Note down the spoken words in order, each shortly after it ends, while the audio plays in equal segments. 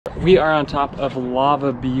We are on top of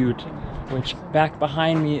Lava Butte, which back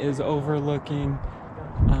behind me is overlooking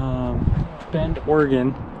Bend,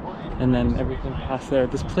 Oregon, and then everything past there.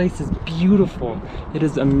 This place is beautiful. It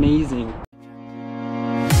is amazing.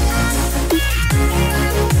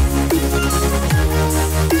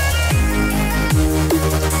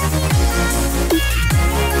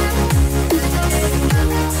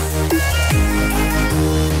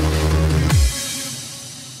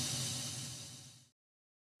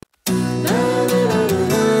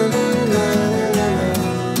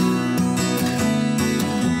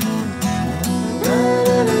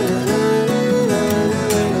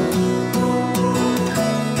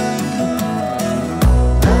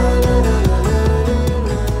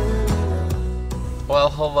 Well,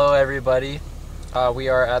 hello everybody. We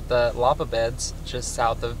are at the lava beds just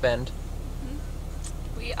south of Bend.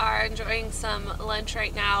 We are enjoying some lunch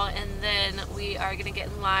right now, and then we are going to get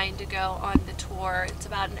in line to go on the tour. It's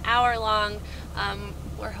about an hour long.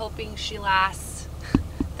 We're hoping she lasts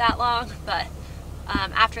that long, but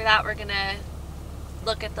after that we're going to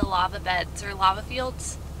look at the lava beds or lava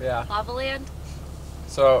fields. Yeah. Lava land.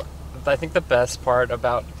 So I think the best part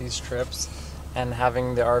about these trips and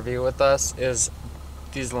having the RV with us is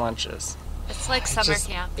these lunches. It's like summer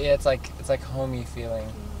camp. Yeah, it's like homey feeling.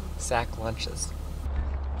 Sack lunches.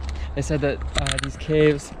 They said that these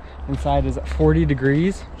caves inside is 40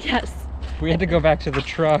 degrees. Yes. We had to go back to the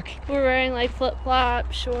truck. We're wearing like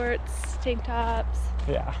flip-flops, shorts, tank tops.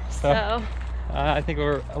 Yeah. So I think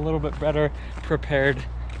we're a little bit better prepared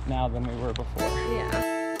now than we were before. Yeah.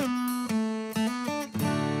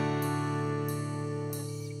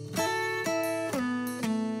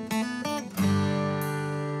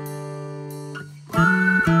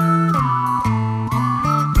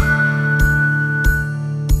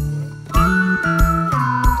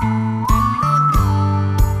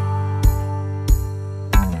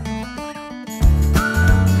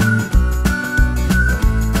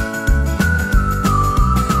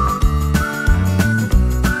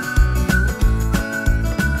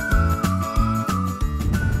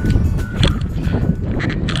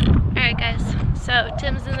 So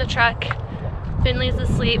Tim's in the truck, Finley's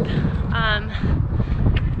asleep.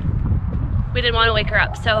 We didn't want to wake her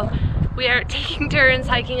up, so we are taking turns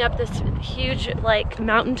hiking up this huge like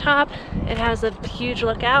mountaintop. It has a huge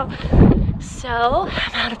lookout. So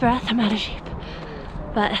I'm out of breath, I'm out of shape.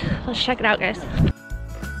 But let's check it out, guys.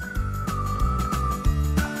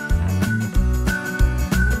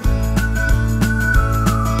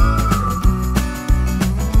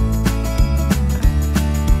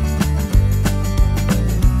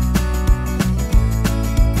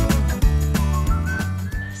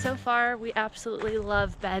 We absolutely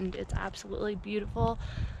love Bend. It's absolutely beautiful.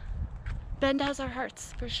 Bend has our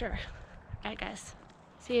hearts for sure. Alright guys,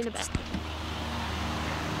 see you in a bit.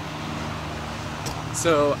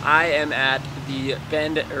 So I am at the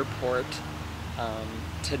Bend airport.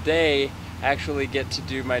 Today I actually get to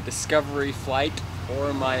do my discovery flight,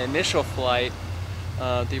 or my initial flight,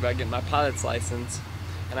 think about getting my pilot's license,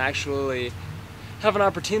 and I actually have an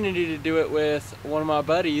opportunity to do it with one of my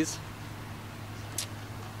buddies.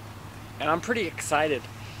 And I'm pretty excited.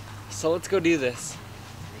 So let's go do this.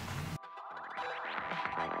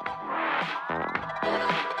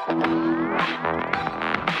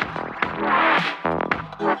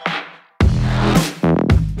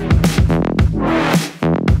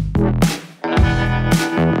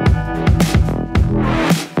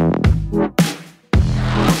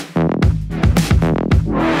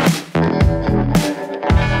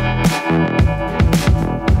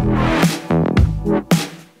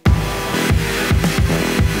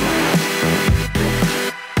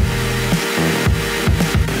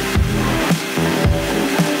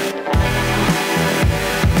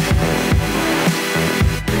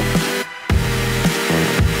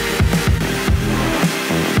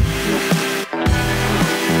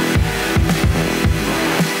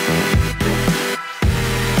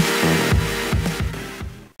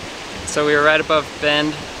 So we were right above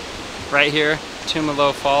Bend, right here,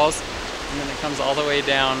 Tumalo Falls, and then it comes all the way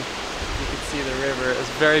down. You can see the river. It's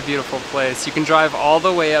a very beautiful place. You can drive all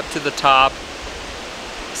the way up to the top,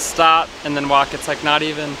 stop, and then walk. It's like not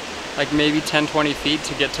even, like maybe 10-20 feet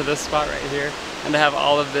to get to this spot right here. And to have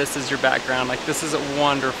all of this as your background, like this is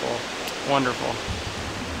wonderful, wonderful.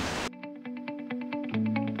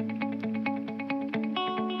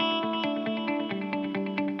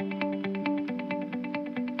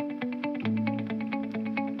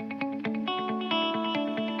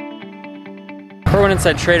 We're going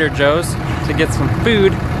inside Trader Joe's to get some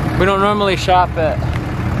food. We don't normally shop at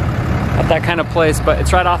that kind of place, but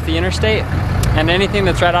it's right off the interstate. And anything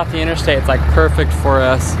that's right off the interstate, it's like perfect for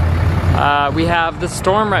us. We have the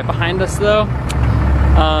storm right behind us though.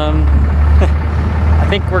 I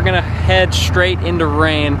think we're gonna head straight into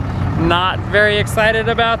rain. Not very excited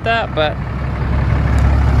about that, but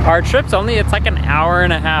our trip's only, it's like an hour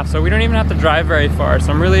and a half, so we don't even have to drive very far,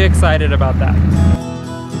 so I'm really excited about that.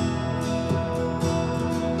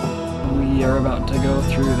 We are about to go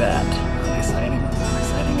through that. Not exciting, not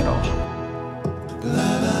exciting at all.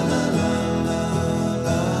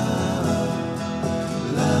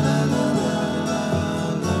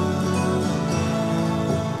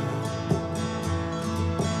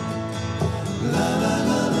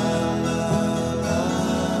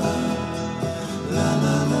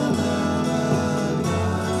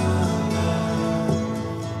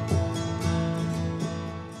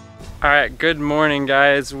 Alright, good morning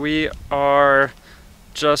guys. We are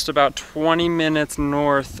just about 20 minutes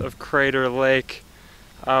north of Crater Lake.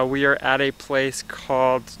 We are at a place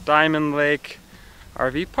called Diamond Lake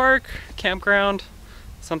RV Park, campground,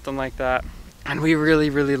 something like that. And we really,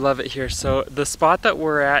 really love it here. So the spot that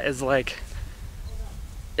we're at is like,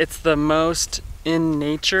 it's the most in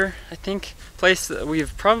nature, I think, place that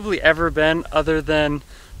we've probably ever been other than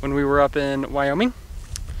when we were up in Wyoming.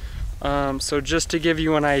 So just to give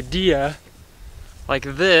you an idea, like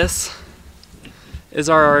this is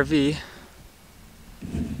our RV,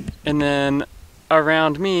 and then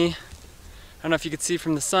around me, I don't know if you could see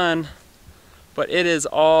from the sun, but it is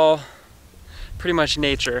all pretty much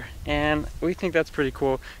nature, and we think that's pretty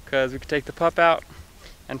cool because we could take the pup out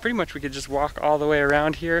and pretty much we could just walk all the way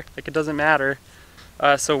around here, like it doesn't matter.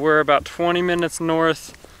 So we're about 20 minutes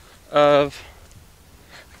north of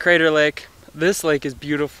Crater Lake. This lake is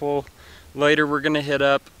beautiful. Later we're gonna hit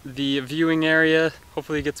up the viewing area,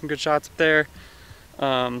 hopefully get some good shots up there,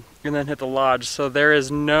 and then hit the lodge. So there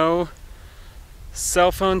is no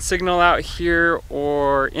cell phone signal out here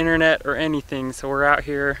or internet or anything, so we're out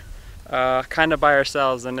here kind of by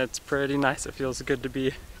ourselves, and it's pretty nice. It feels good to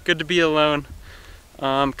be alone.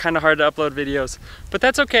 Kind of hard to upload videos, but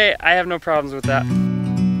that's okay. I have no problems with that.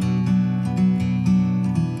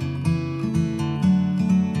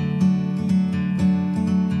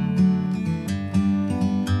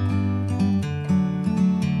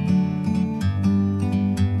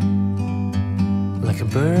 Like a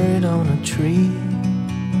bird on a tree,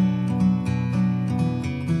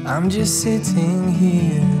 I'm just sitting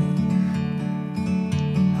here.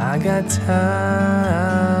 I got time,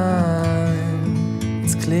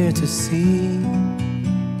 it's clear to see.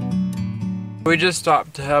 We just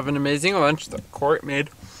stopped to have an amazing lunch that Court made.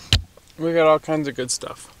 We got all kinds of good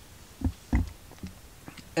stuff.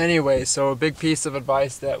 Anyway, so a big piece of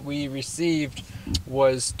advice that we received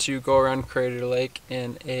was to go around Crater Lake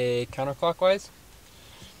in a counterclockwise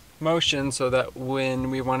motion so that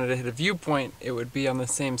when we wanted to hit a viewpoint, it would be on the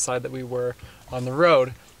same side that we were on the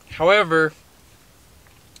road. However,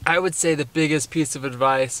 I would say the biggest piece of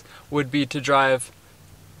advice would be to drive,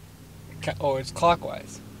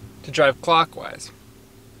 clockwise. To drive clockwise.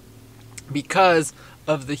 Because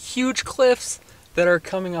of the huge cliffs that are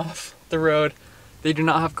coming off the road. They do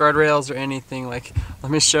not have guardrails or anything. Like,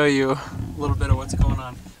 let me show you a little bit of what's going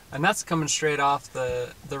on. And that's coming straight off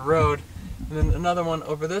the road. And then another one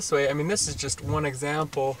over this way. I mean, this is just one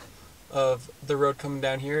example of the road coming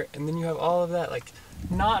down here. And then you have all of that, like,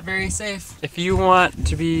 not very safe. If you want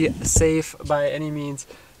to be safe by any means,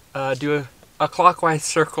 do a clockwise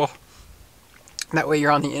circle. That way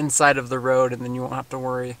you're on the inside of the road and then you won't have to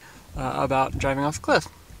worry about driving off a cliff.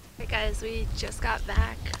 Hey guys, we just got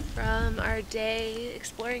back from our day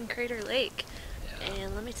exploring Crater Lake. Yeah.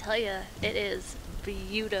 And let me tell you, it is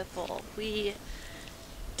beautiful. We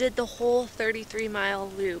did the whole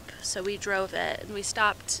 33-mile loop, so we drove it and we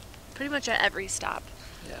stopped pretty much at every stop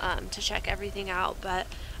to check everything out, but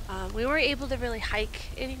we weren't able to really hike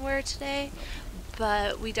anywhere today,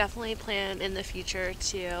 but we definitely plan in the future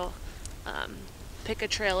to pick a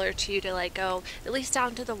trail or two to like go at least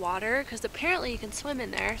down to the water, because apparently you can swim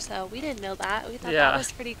in there, so we didn't know that. We thought that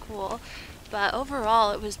was pretty cool, but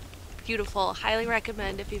overall it was beautiful. Highly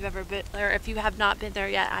recommend if you've ever been, or if you have not been there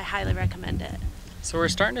yet, I highly recommend it. So we're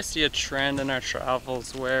starting to see a trend in our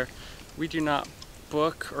travels where we do not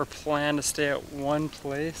book or plan to stay at one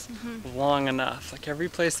place long enough. Like every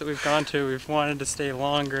place that we've gone to, we've wanted to stay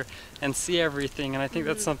longer and see everything, and I think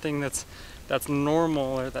that's something that's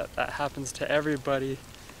normal, or that happens to everybody.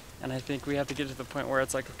 And I think we have to get to the point where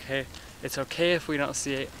it's like, okay, it's okay if we don't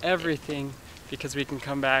see everything, because we can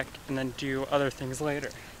come back and then do other things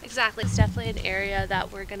later. Exactly. It's definitely an area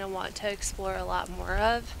that we're going to want to explore a lot more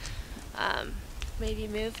of. Maybe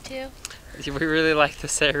move to. We really like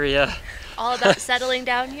this area. All about settling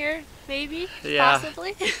down here, maybe, Yeah.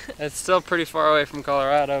 possibly. It's still pretty far away from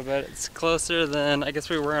Colorado, but it's closer than I guess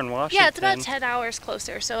we were in Washington. Yeah, it's about 10 hours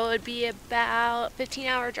closer, so it would be about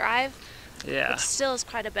 15-hour drive. Yeah. Which still is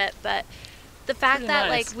quite a bit, but the fact Pretty that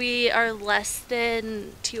nice. like we are less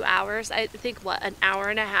than 2 hours, I think what, an hour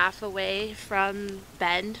and a half away from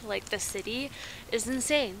Bend, like the city, is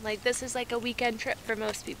insane. Like this is like a weekend trip for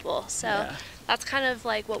most people. So Yeah. that's kind of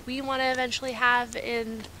like what we want to eventually have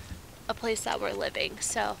in a place that we're living.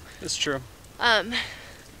 So It's true.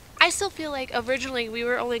 I still feel like originally we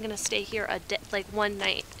were only going to stay here like one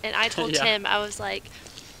night, and I told Yeah. Tim, I was like,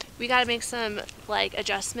 we got to make some like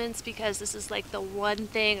adjustments because this is like the one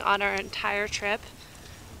thing on our entire trip,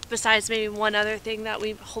 besides maybe one other thing that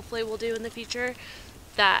we hopefully will do in the future,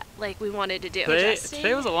 that like we wanted to do.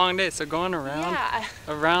 Today was a long day, so going around Yeah.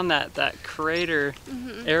 around that crater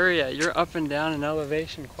area, you're up and down in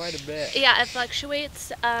elevation quite a bit. Yeah, it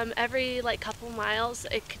fluctuates every like couple miles.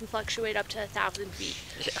 It can fluctuate up to 1,000 feet.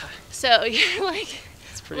 Yeah, So you're like,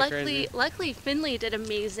 it's pretty crazy. luckily Finley did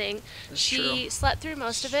amazing. That's She true. slept through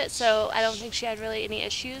most of it, so I don't think she had really any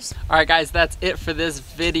issues. All right, guys, that's it for this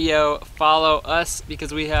video. Follow us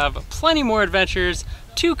because we have plenty more adventures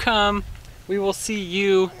to come. We will see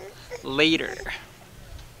you later.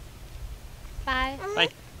 Bye. Bye.